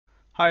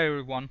Hi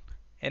everyone.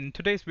 In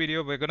today's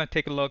video, we're going to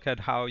take a look at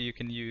how you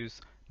can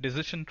use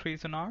decision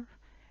trees in R,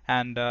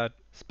 and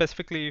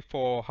specifically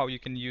for how you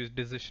can use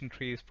decision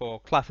trees for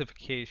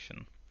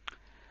classification.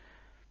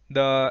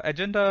 The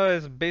agenda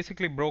is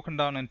basically broken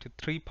down into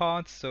three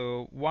parts.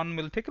 So one,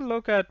 we'll take a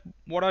look at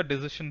what are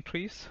decision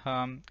trees,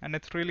 and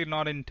it's really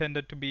not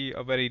intended to be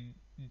a very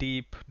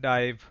deep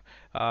dive,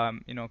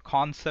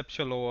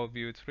 conceptual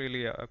overview. It's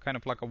really a kind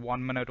of like a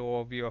 1 minute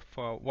overview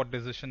of what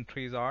decision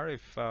trees are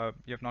if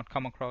you have not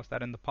come across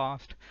that in the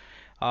past.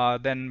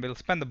 Then we'll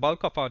spend the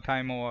bulk of our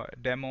time over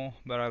demo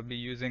where I'll be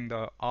using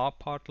the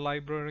rpart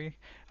library,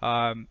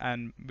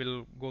 and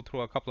we'll go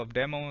through a couple of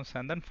demos,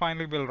 and then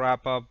finally we'll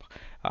wrap up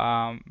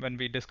when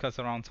we discuss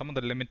around some of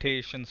the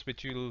limitations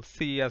which you'll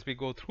see as we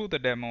go through the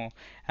demo,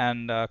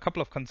 and a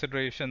couple of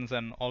considerations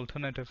and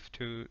alternatives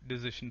to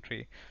decision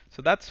tree.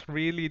 So that's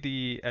really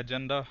the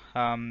agenda.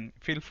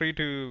 Feel free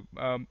to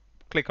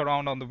click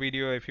around on the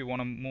video if you want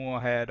to move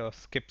ahead or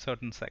skip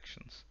certain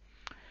sections.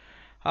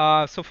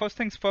 So first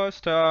things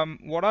first,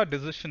 what are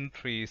decision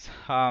trees?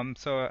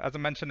 So as I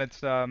mentioned,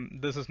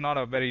 this is not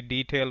a very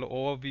detailed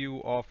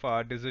overview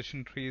of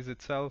decision trees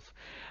itself.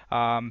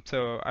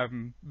 So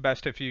I'm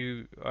best if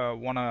you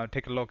want to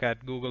take a look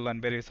at Google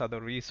and various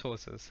other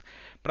resources.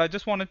 But I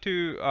just wanted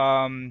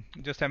to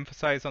just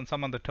emphasize on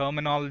some of the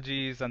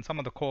terminologies and some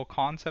of the core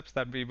concepts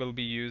that we will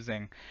be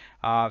using.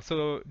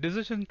 So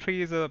decision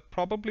trees are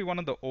probably one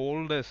of the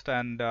oldest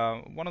and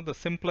one of the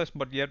simplest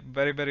but yet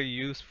very, very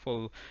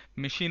useful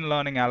machine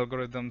learning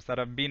algorithms that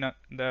have been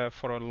there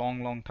for a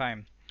long, long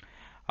time.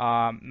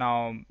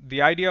 Now,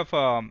 the idea of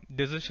a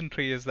decision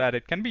tree is that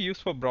it can be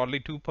used for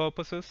broadly two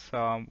purposes.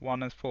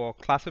 One is for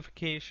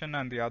classification,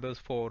 and the other is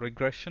for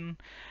regression.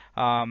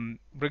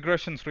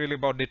 Regression is really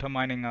about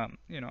determining a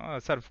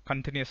set of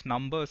continuous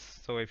numbers.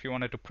 So, if you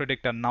wanted to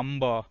predict a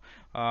number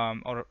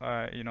or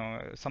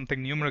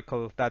something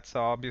numerical, that's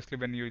obviously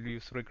when you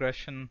use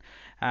regression.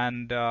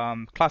 And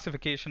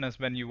classification is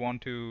when you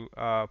want to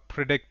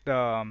predict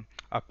a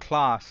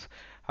class.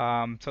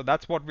 So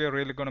that's what we're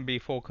really going to be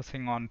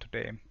focusing on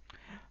today.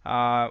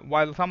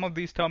 While some of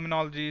these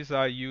terminologies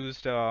are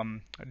used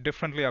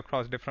differently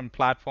across different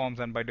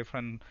platforms and by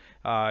different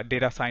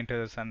data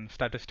scientists and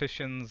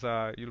statisticians,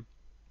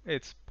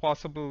 it's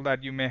possible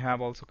that you may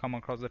have also come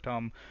across the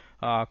term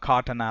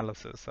cart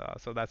analysis.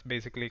 So that's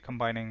basically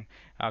combining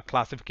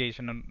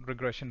classification and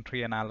regression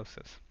tree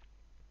analysis.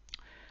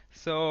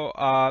 So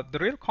the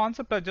real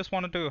concept I just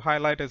wanted to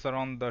highlight is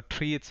around the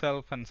tree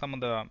itself and some of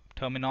the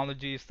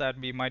terminologies that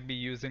we might be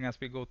using as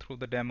we go through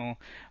the demo.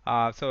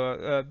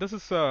 This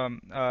is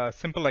a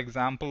simple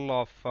example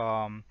of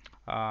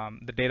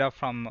the data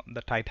from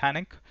the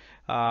Titanic,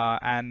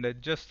 and it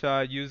just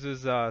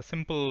uses a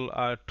simple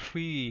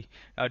tree,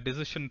 a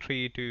decision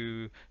tree,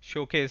 to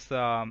showcase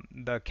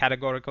the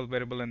categorical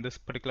variable in this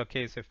particular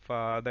case, if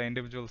the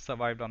individual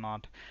survived or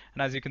not.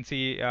 And as you can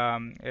see,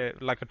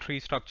 like a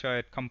tree structure,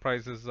 it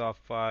comprises of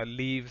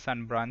leaves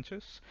and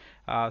branches.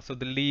 So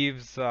the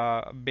leaves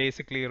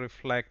basically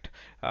reflect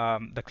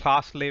the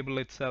class label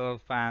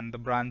itself, and the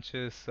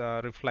branches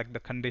reflect the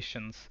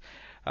conditions.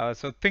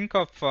 So think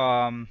of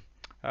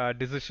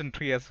decision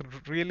tree as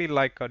really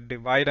like a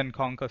divide and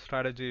conquer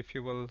strategy, if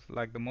you will,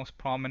 like the most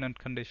prominent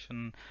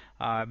condition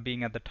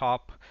being at the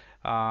top.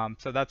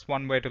 So that's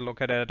one way to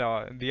look at it.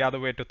 The other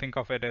way to think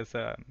of it is,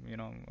 a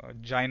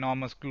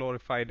ginormous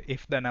glorified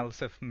if then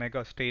else if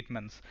mega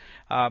statements.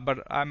 But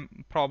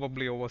I'm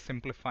probably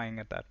oversimplifying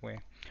it that way.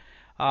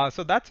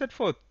 So that's it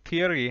for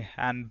theory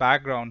and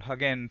background.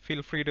 Again,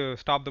 feel free to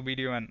stop the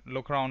video and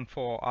look around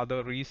for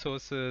other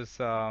resources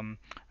to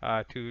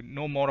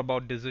know more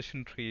about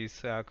decision trees,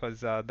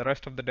 because the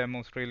rest of the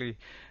demos really,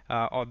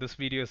 or this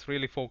video is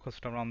really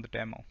focused around the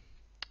demo.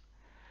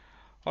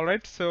 All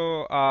right,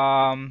 so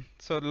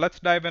let's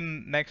dive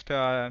in next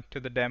to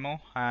the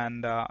demo,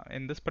 and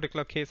in this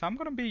particular case, I'm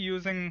going to be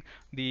using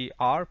the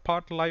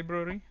rpart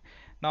library.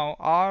 Now,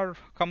 R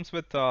comes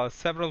with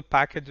several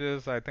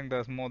packages. I think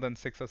there's more than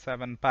 6 or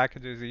 7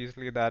 packages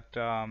easily that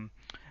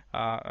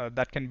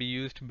can be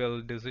used to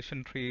build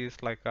decision trees.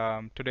 Like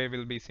today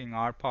we'll be seeing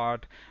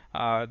rpart.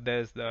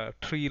 There's the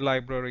tree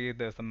library,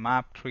 there's the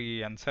map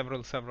tree, and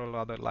several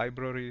other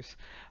libraries.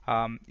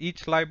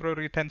 Each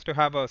library tends to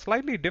have a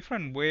slightly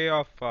different way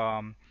of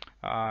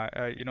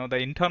the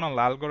internal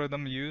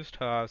algorithm used.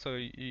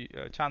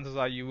 Chances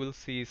are you will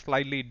see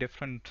slightly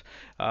different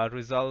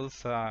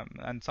results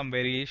and some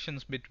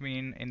variations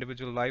between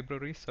individual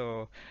libraries.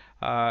 So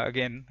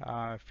again,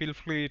 feel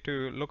free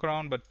to look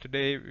around, but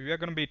today we are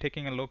going to be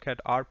taking a look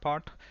at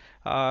rpart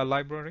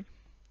library.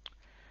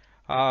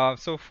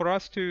 So for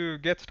us to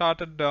get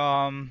started,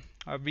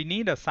 we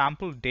need a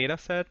sample data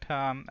set,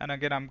 and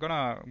again, I'm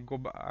gonna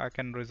I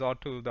can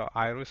resort to the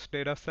iris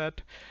data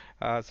set.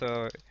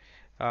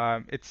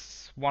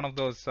 It's one of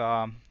those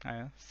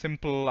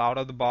simple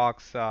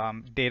out-of-the-box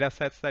data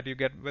sets that you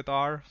get with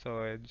R.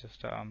 So it's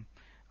just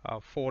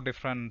 4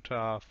 different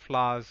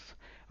flowers,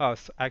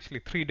 actually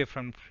 3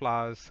 different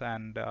flowers,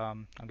 and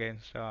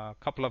against a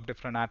couple of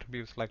different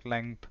attributes like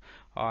length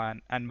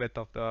and width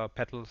of the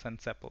petals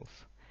and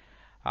sepals.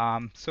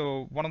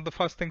 So one of the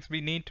first things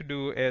we need to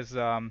do is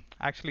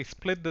actually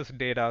split this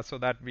data so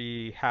that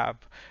we have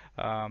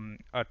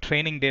a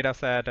training data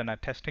set and a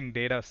testing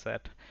data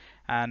set.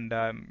 And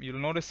you'll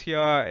notice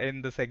here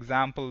in this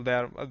example,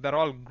 they're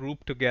all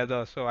grouped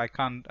together. So I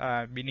can't.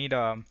 We need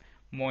a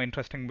more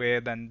interesting way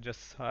than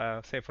just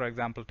say, for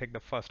example, take the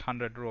first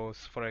 100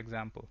 rows, for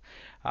example.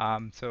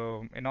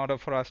 So in order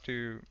for us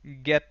to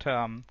get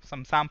some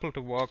sample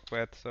to work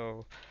with,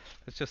 so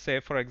let's just say,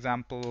 for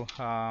example,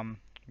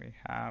 we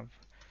have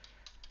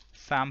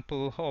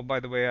sample. Oh, by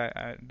the way,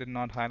 I did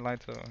not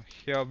highlight. So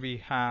here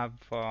we have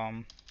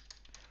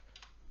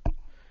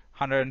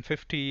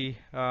 150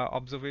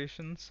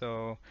 observations.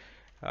 So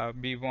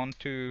we want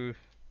to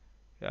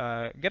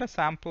get a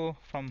sample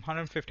from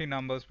 150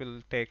 numbers.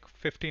 We'll take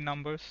 50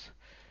 numbers.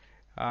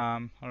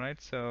 All right.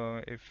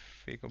 So if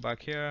we go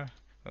back here,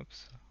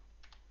 oops.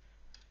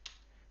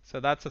 So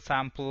that's a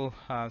sample.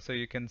 So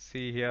you can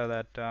see here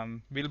that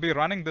we'll be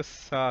running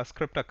this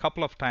script a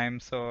couple of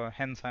times. So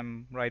hence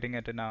I'm writing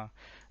it in a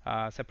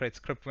separate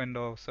script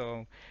window.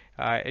 So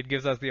it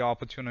gives us the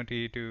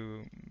opportunity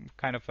to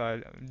kind of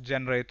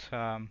generate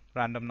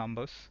random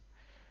numbers.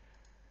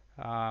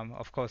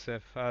 Of course,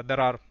 if there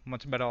are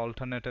much better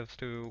alternatives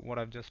to what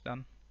I've just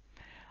done.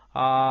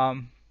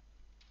 Um,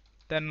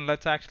 then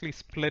let's actually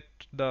split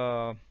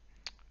the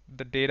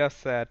data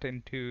set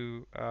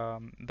into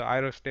the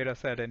iris data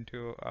set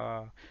into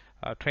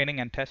training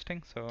and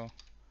testing. So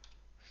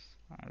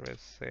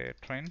iris say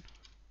train.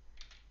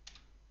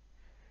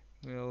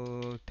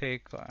 We'll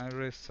take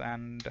iris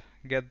and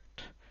get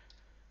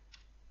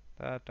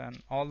that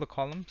and all the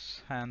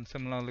columns, and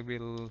similarly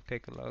we'll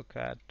take a look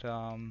at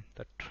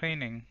the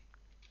training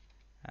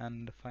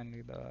and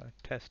finally the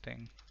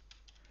testing.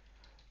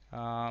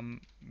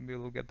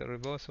 We'll get the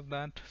reverse of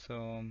that,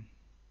 so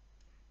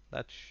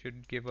that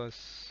should give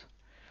us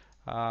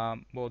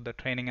both the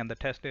training and the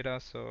test data.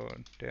 So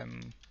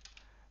dim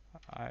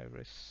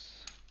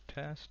iris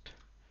test,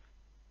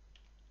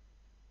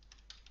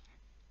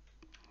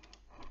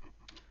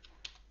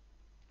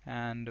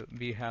 and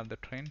we have the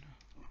train.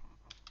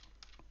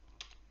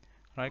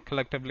 Right,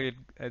 collectively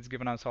it's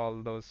given us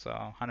all those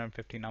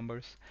 150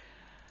 numbers.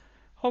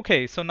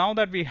 Okay, so now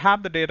that we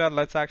have the data,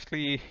 let's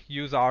actually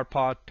use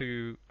rpart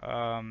to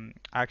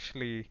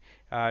actually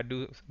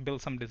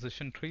build some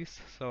decision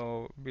trees.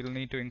 So we'll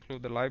need to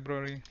include the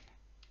library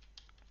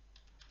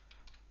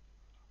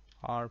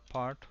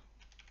rpart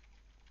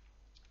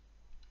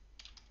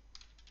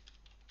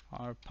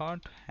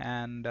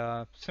and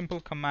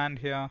simple command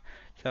here.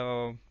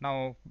 So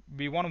now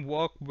we want to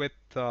work with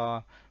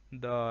the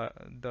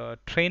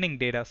training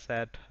data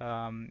set.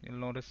 You'll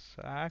notice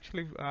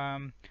actually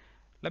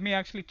let me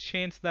actually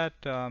change that.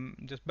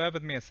 Just bear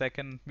with me a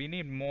second. We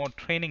need more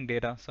training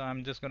data, so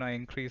I'm just going to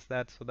increase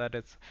that so that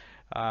it's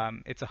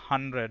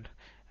 100.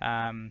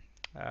 Um,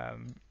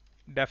 um,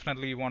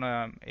 Definitely you want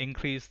to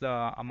increase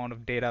the amount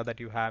of data that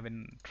you have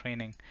in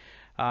training.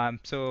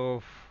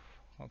 So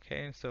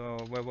okay, so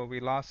where were we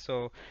last?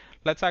 So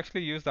let's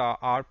actually use the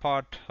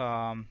rpart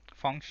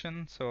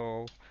function.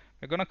 So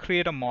we're going to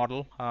create a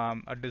model,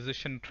 a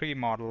decision tree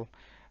model.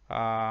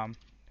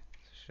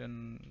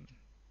 Decision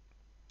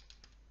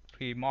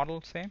tree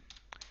model, say,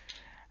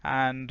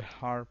 and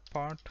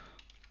rpart.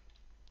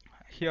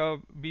 Here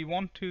we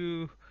want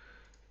to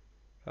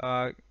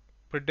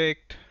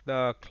predict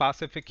the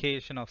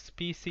classification of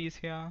species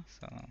here.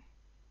 So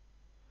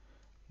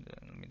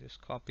let me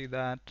just copy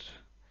that.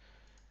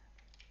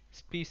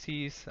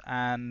 Species,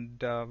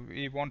 and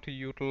we want to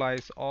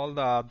utilize all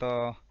the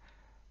other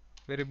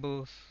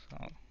variables.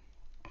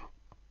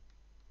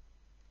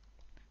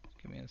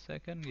 Give me a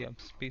second. Yep,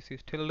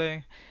 species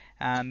tilde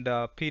and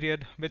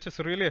period, which is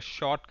really a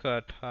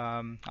shortcut.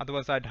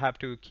 Otherwise, I'd have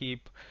to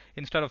keep,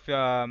 instead of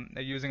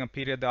using a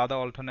period, the other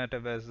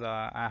alternative is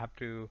I have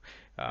to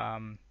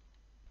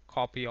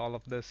copy all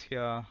of this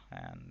here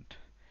and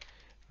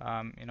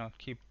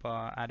keep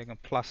adding a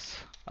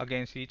plus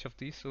against each of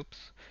these.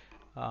 Oops,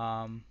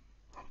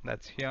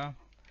 that's here.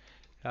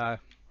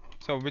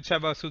 So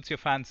whichever suits your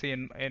fancy.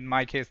 In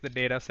my case, the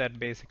data set,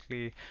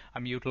 basically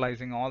I'm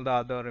utilizing all the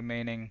other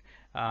remaining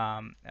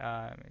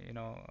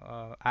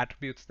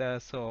attributes there.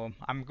 So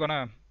I'm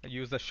gonna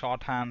use the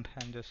shorthand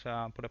and just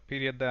put a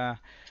period there.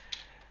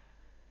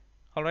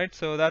 All right,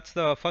 so that's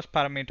the first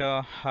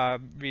parameter.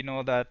 We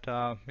know that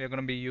we're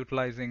going to be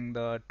utilizing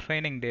the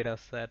training data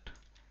set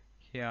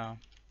here.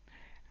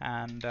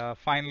 And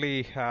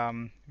finally,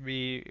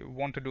 we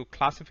want to do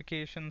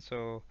classification.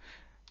 So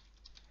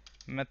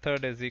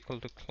method is equal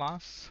to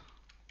class.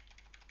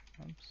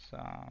 Oops,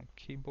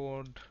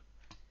 keyboard.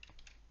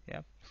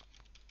 Yep,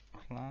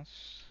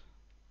 class.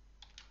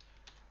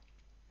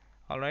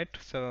 All right,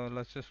 so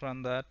let's just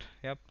run that.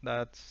 Yep,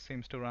 that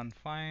seems to run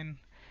fine.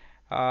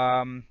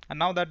 And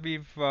now that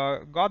we've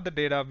got the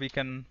data, we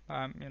can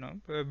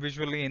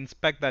visually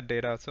inspect that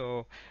data.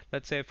 So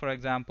let's say, for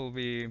example,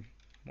 we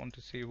want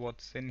to see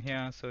what's in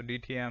here. So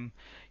DTM,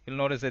 you'll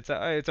notice it's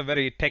a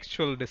very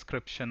textual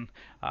description,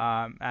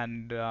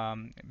 and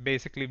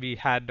basically we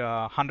had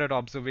 100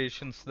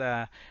 observations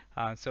there.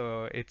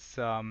 So it's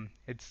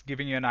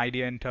giving you an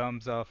idea in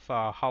terms of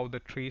how the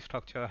tree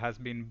structure has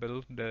been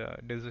built, the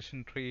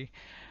decision tree.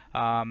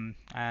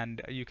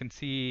 And you can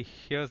see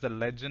here's the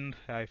legend,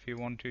 if you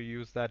want to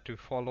use that to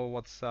follow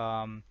what's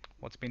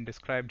been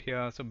described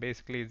here. So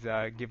basically it's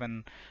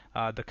given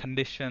the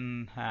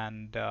condition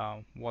and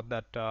what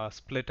that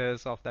split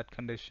is of that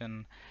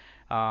condition,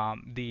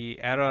 the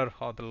error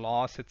or the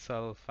loss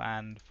itself,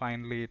 and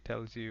finally it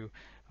tells you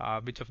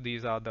which of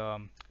these are the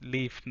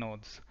leaf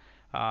nodes.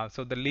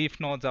 So the leaf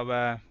nodes are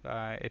where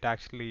it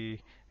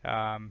actually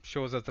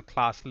shows us the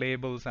class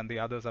labels, and the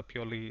others are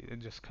purely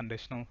just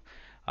conditional.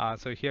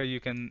 So here you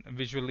can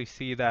visually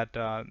see that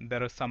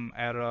there is some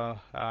error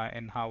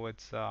in how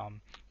it's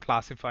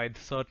classified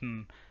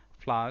certain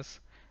flowers.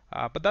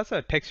 But that's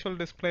a textual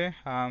display.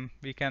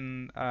 We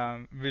can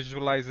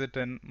visualize it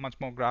in much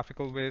more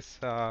graphical ways.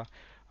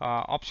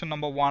 Option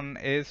number one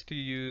is to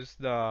use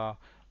the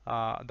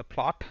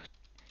plot,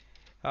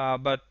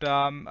 but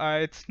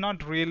it's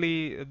not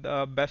really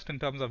the best in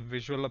terms of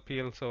visual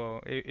appeal.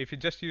 So if you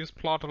just use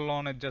plot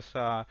alone, it just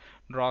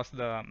draws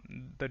the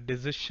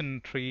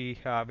decision tree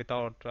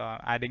without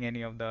adding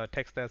any of the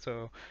text there.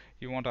 So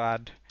you want to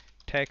add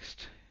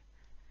text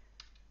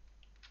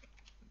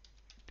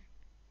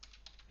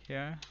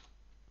here.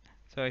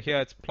 So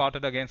here it's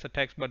plotted against the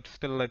text, but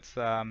still it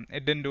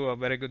didn't do a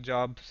very good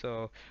job.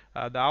 So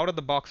the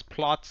out-of-the-box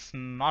plot's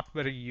not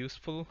very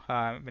useful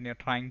when you're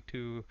trying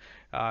to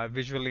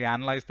visually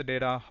analyze the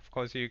data. Of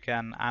course, you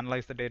can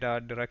analyze the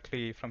data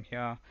directly from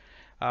here.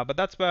 But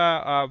that's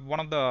where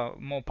one of the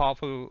more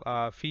powerful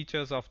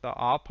features of the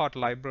rpart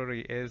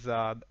library is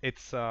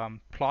its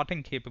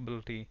plotting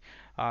capability.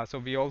 So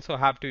we also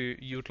have to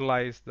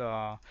utilize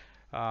the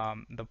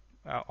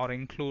or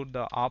include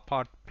the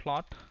rpart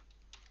plot.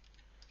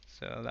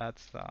 So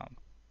that's the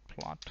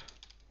plot,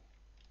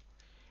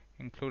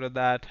 included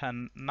that,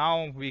 and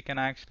now we can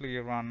actually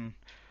run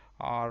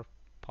our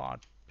part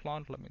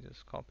plot. Let me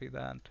just copy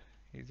that,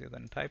 easier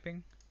than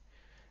typing.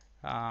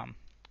 um,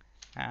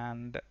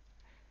 and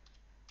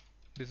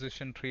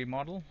decision tree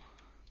model.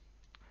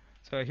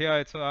 So here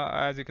it's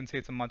as you can see,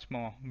 it's a much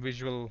more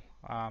visual,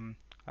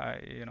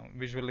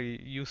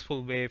 visually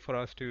useful way for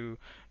us to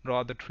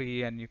draw the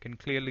tree, and you can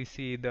clearly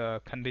see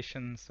the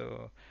conditions.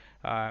 So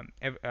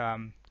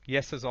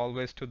yes is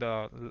always to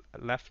the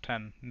left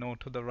and no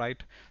to the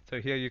right. So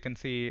here you can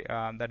see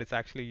that it's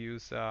actually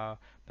used the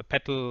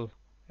petal,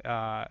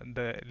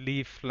 the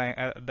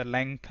the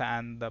length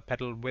and the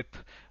petal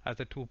width as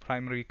the two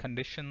primary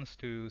conditions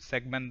to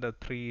segment the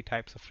three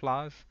types of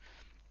flowers.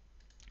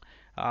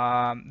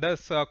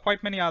 There's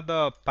quite many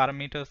other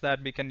parameters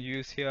that we can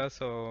use here,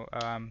 so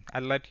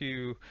I'll let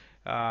you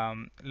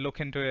look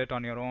into it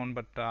on your own,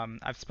 but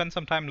I've spent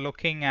some time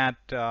looking at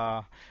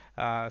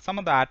some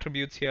of the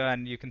attributes here,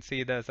 and you can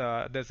see there's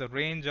a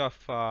range of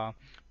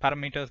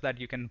parameters that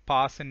you can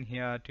pass in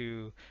here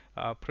to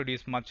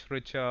produce much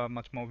richer,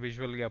 much more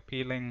visually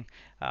appealing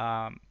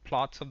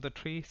plots of the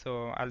tree.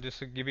 So I'll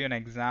just give you an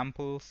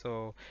example.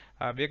 So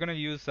we're going to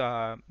use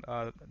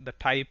the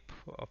type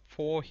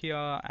 4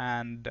 here,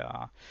 and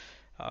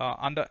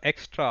under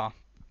extra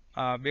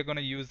we're going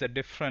to use a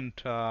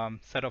different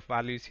set of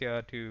values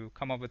here to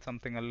come up with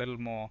something a little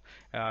more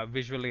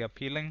visually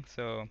appealing.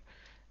 So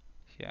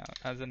yeah,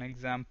 as an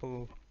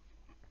example,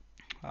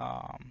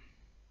 um,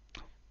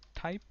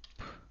 type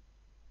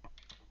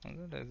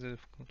is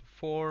equal to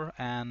 4,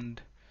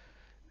 and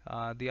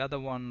the other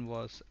one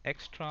was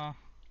extra.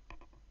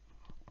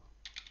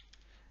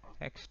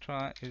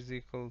 Extra is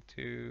equal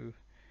to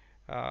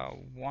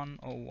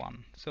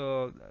 101.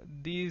 So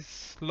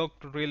these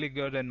looked really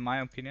good in my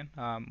opinion,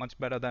 much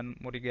better than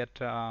what you get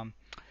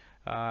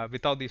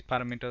without these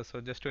parameters. So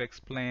just to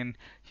explain,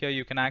 here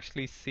you can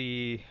actually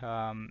see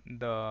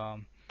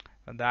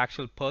the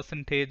actual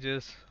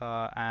percentages,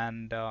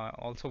 and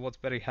also what's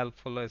very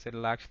helpful is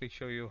it'll actually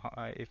show you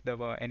if there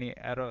were any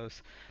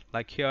errors.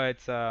 Like here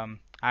it's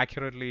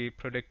accurately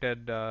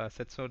predicted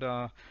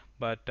Setsoda,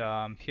 but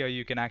here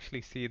you can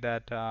actually see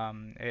that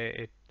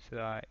it's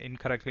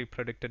incorrectly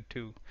predicted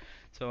too.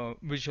 So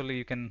visually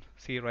you can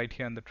see right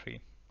here in the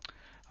tree.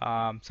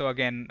 So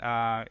again,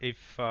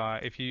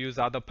 if you use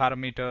other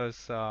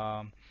parameters,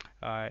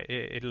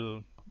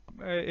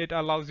 it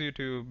allows you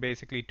to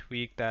basically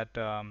tweak that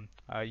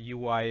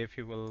UI, if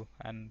you will,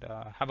 and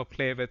have a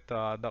play with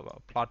the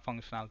plot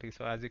functionality.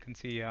 So as you can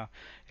see,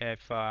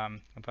 if I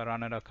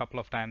run it a couple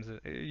of times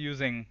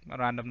using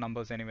random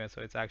numbers anyway,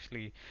 so it's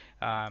actually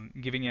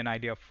giving you an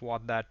idea of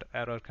what that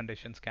error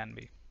conditions can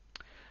be.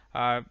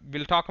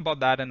 We'll talk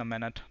about that in a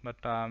minute, but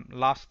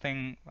last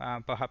thing,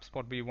 perhaps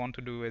what we want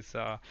to do is,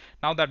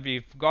 now that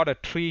we've got a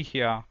tree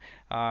here,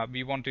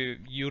 we want to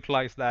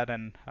utilize that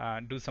and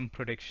do some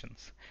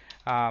predictions.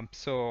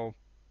 So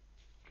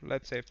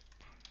let's say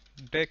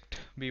predict,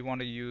 we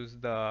want to use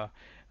the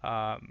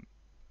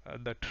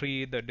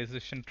tree, the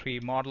decision tree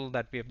model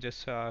that we have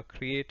just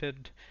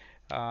created.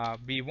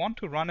 we want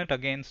to run it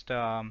against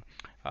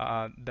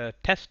the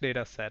test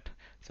data set.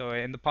 So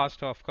in the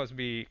past, of course,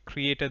 we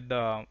created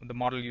the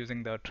model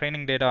using the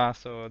training data.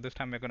 So this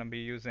time we're going to be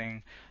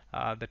using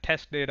the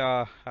test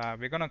data.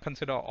 We're going to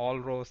consider all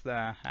rows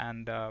there,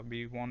 and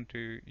we want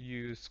to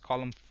use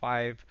column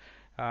 5,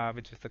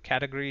 which is the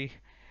category.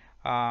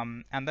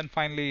 And then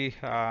finally,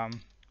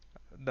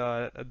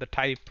 the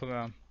type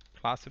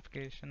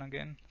classification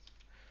again.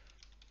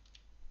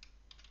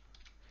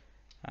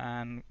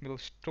 And we'll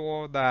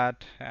store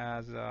that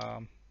as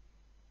a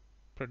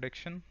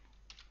prediction,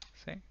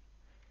 say.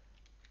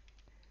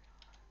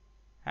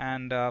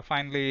 And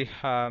finally,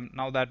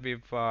 now that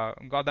we've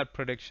got that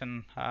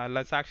prediction,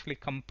 let's actually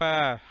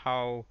compare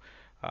how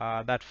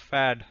that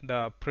fed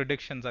the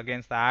predictions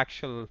against the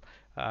actual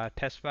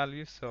test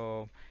values.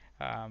 So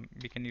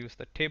we can use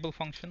the table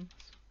function.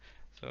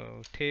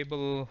 So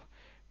table,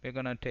 we're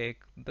going to take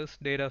this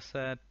data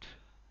set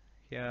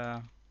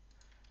here,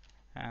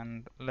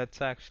 and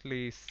let's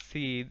actually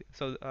see.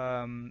 So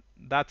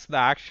that's the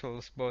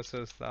actuals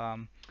versus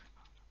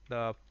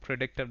the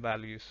predicted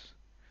values.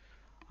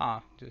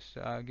 Just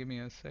give me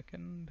a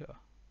second.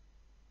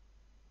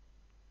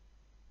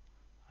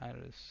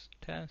 Iris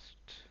test.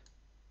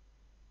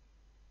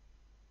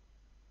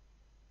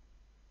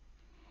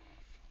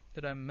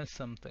 Did I miss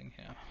something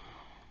here?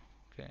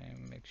 Okay,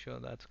 make sure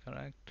that's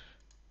correct.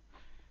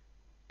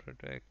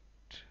 Predict.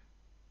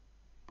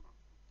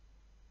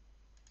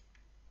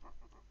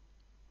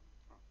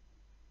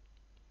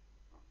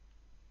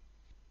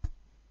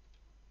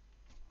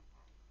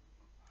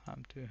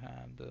 Have to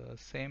have the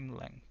same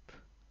length.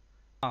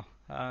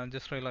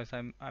 Just realized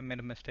I made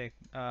a mistake.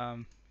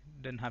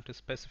 Didn't have to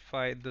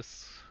specify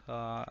this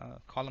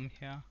column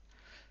here.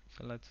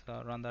 So let's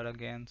run that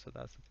again. So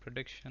that's the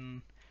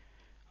prediction.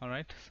 All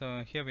right,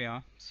 so here we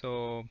are.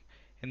 So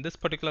in this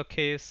particular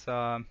case,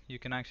 you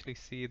can actually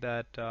see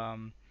that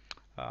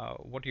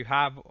what you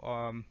have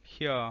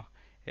here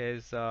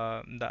is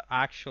the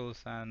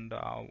actuals, and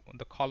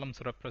the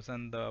columns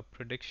represent the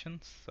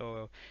predictions.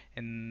 So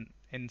in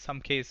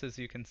some cases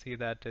you can see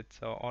that it's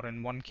or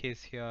in one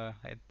case here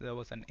there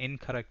was an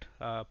incorrect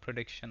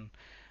prediction.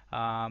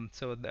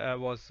 So there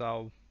was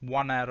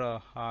one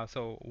error,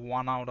 so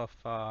 1 out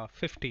of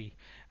 50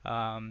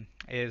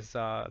 is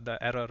the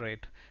error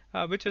rate,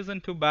 which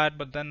isn't too bad,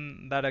 but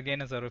then that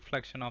again is a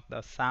reflection of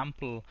the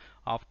sample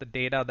of the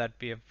data that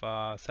we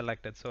have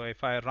selected. So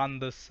if I run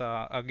this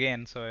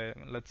again, so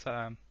let's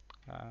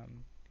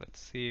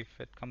see if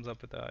it comes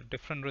up with a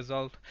different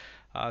result.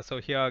 So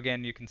here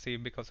again you can see,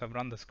 because I've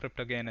run the script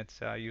again, it's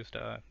used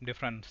a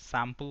different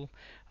sample.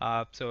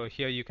 So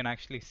here you can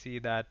actually see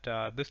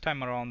that this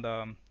time around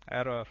the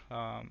error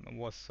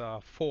was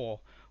 4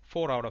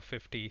 out of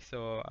 50.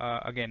 So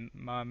again,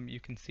 you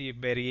can see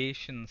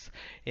variations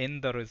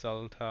in the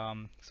result.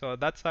 So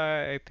that's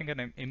I think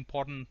an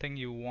important thing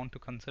you want to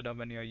consider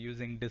when you're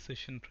using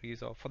decision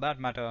trees, or for that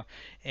matter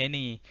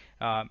any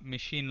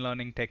machine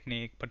learning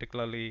technique,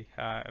 particularly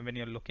when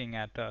you're looking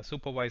at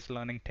supervised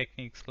learning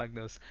techniques like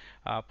this.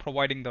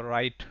 Providing the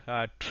right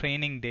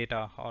training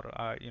data, or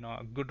a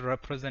good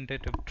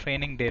representative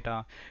training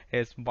data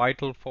is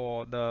vital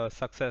for the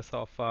success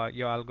of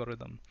your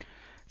algorithm.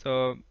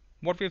 So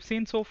what we've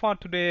seen so far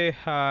today,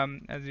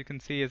 as you can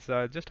see, is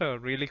just a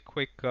really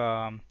quick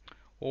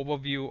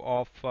overview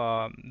of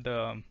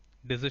the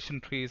decision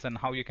trees and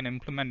how you can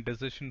implement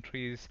decision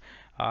trees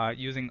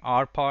using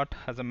rpart.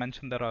 As I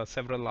mentioned, there are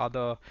several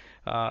other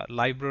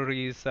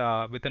libraries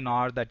within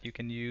R that you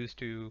can use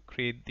to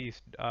create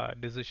these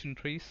decision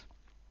trees.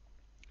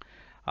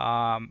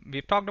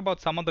 We've talked about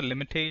some of the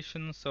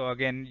limitations. So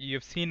again,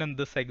 you've seen in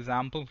this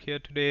example here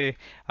today,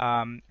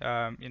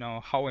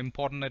 how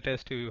important it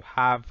is to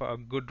have a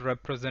good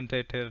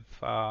representative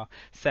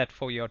set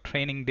for your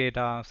training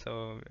data.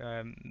 So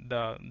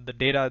the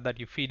data that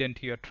you feed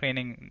into your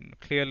training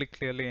clearly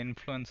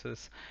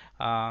influences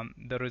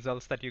the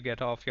results that you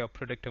get off your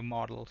predictive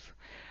models.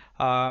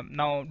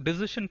 Now,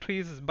 decision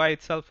trees by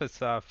itself is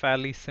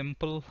fairly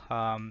simple,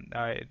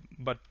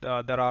 but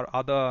there are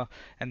other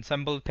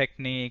ensemble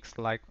techniques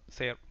like,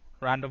 say,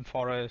 random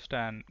forest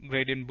and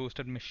gradient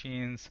boosted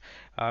machines,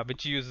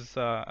 which uses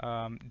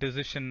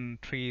decision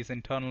trees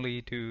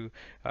internally to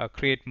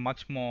create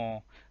much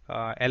more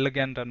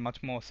elegant and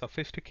much more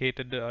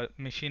sophisticated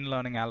machine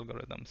learning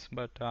algorithms.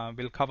 But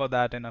we'll cover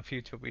that in a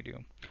future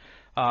video.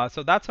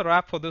 So that's a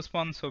wrap for this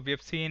one. So we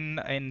have seen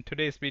in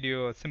today's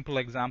video a simple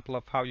example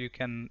of how you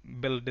can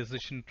build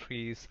decision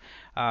trees.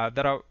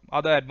 There are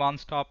other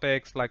advanced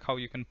topics like how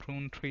you can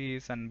prune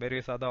trees and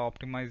various other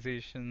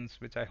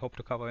optimizations, which I hope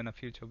to cover in a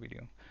future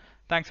video.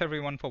 Thanks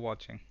everyone for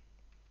watching.